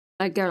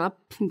I get up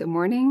in the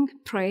morning,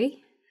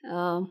 pray,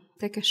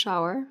 take a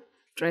shower,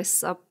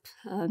 dress up,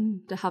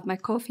 and have my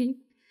coffee,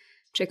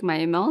 check my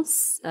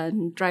emails,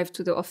 and drive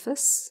to the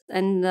office.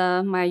 And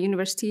my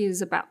university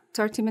is about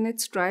 30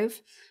 minutes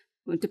drive,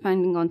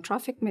 depending on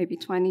traffic, maybe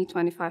 20,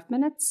 25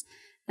 minutes.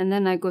 And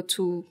then I go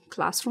to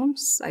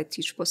classrooms. I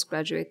teach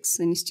postgraduates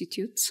in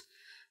institutes,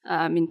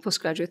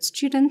 postgraduate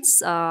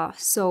students.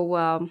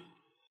 So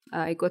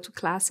I go to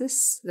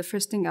classes. The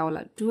first thing I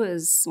will do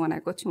is when I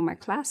go to my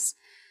class,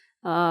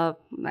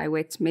 I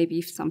wait. Maybe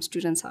if some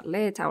students are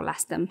late, I will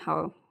ask them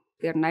how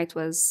their night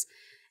was.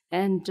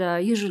 And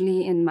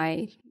usually in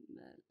my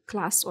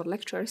class or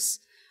lectures,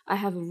 I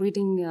have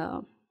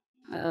reading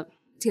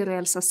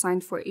materials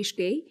assigned for each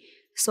day.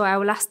 So I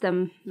will ask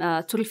them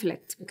to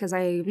reflect, because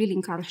I really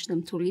encourage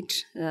them to read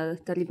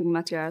the reading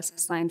materials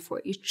assigned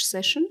for each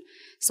session.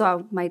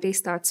 So my day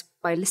starts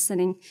by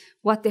listening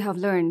what they have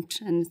learned,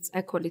 and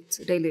I call it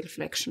daily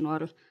reflection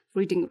or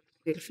reading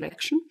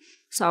reflection.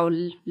 So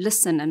I'll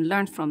listen and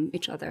learn from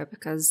each other,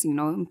 because,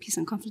 in peace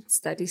and conflict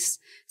studies,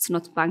 it's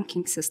not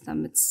banking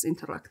system, it's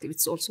interactive,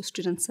 it's also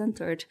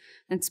student-centered,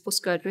 and it's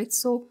postgraduate.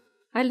 So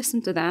I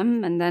listen to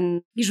them, and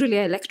then usually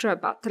I lecture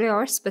about 3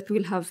 hours, but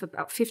we'll have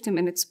about 50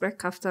 minutes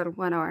break after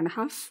 1 hour and a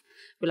half.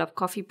 We'll have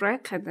coffee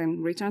break and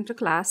then return to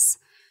class,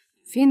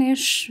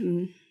 finish,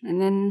 and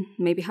then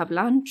maybe have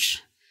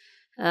lunch,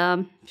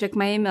 check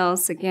my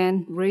emails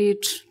again,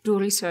 read, do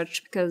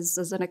research, because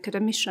as an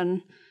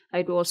academician,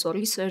 I do also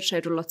research,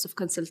 I do lots of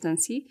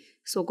consultancy,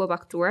 so go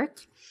back to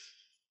work.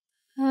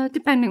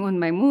 Depending on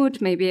my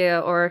mood, maybe,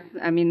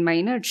 my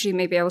energy,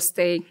 maybe I will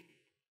stay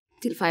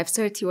till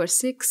 5:30 or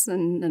 6,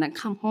 and then I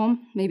come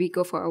home, maybe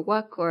go for a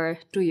walk or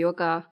do yoga